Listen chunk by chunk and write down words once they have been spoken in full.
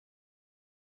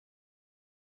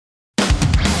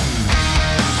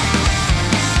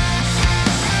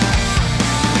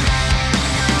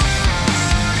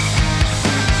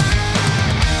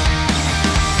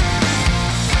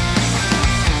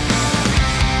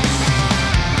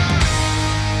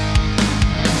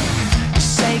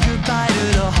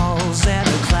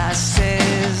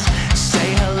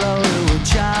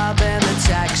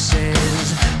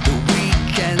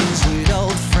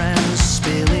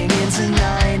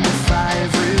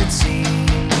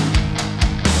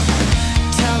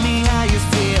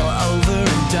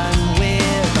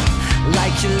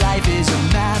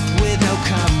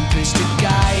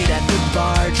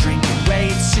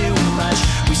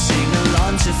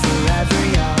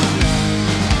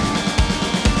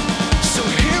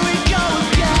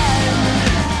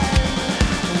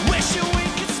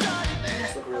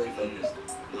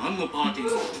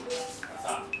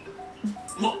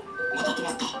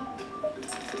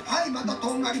はい、また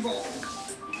とんがり棒。うわ、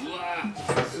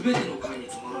全ての階に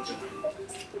止まるんじゃないの。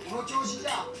この調子じ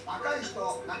ゃ赤い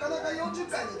人なかなか40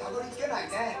階にたどり着けない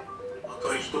ね。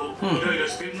赤い人、イライラ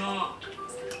してんな。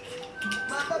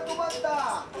また止まっ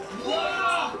た。う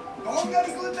わー、とんが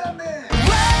り軍団め。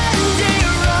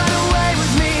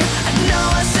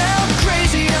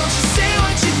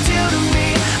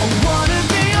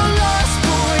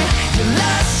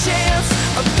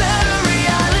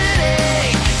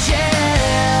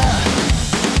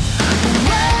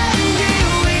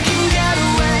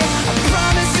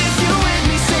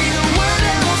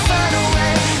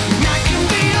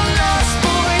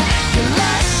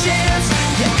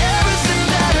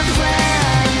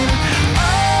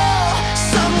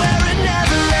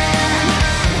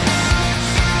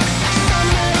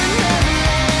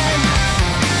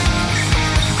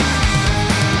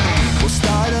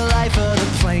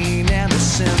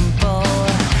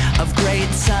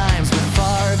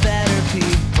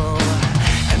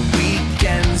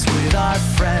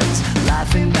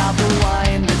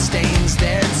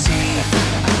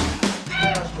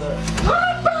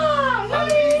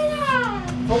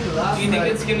Do you think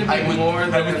it's gonna be more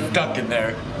than... I was stuck in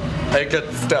there. I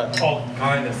got stuck. Oh,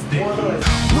 kind of sticky.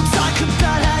 We'll talk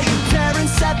about how your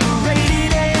parents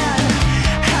separated and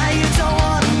how you don't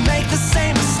want to make the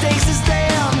same mistakes as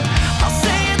them. I'll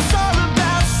say it's all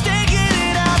about sticking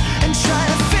it out and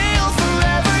trying to feel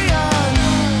forever young.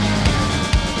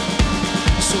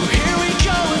 So here we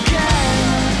go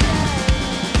again.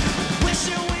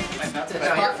 Wishing we could...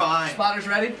 You're fine. Spotters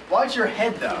ready? Watch your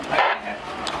head though.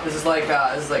 This is like,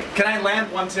 Can I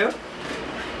land one too?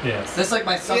 Yes. this is like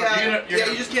my summer. Yeah,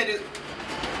 you just can't do.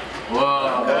 Whoa.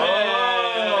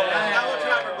 Now we'll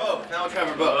try for both. Now we'll try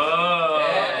for both.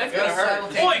 Yeah, it's gonna hurt.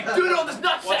 Oi, dude, all this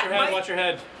nutsack, Watch your head, watch your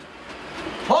head.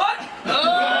 What?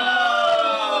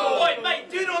 Oh! Oi, mate,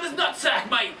 dude, all this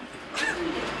nutsack, mate.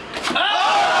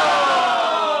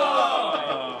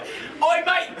 Oi,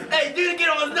 mate, hey, do it again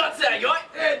on this nutsack, right?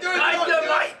 Yeah, do it again,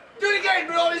 mate. Do it again,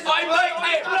 but all this. Oi, mate,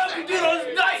 hey, love you, dude, on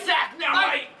this nutsack now,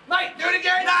 mate. Mate, do it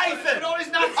again. Nathan! With all this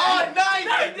nutsack. Oh,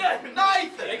 Nathan! Nathan!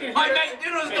 Nathan! Oi, mate, do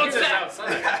it on this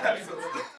nutsack.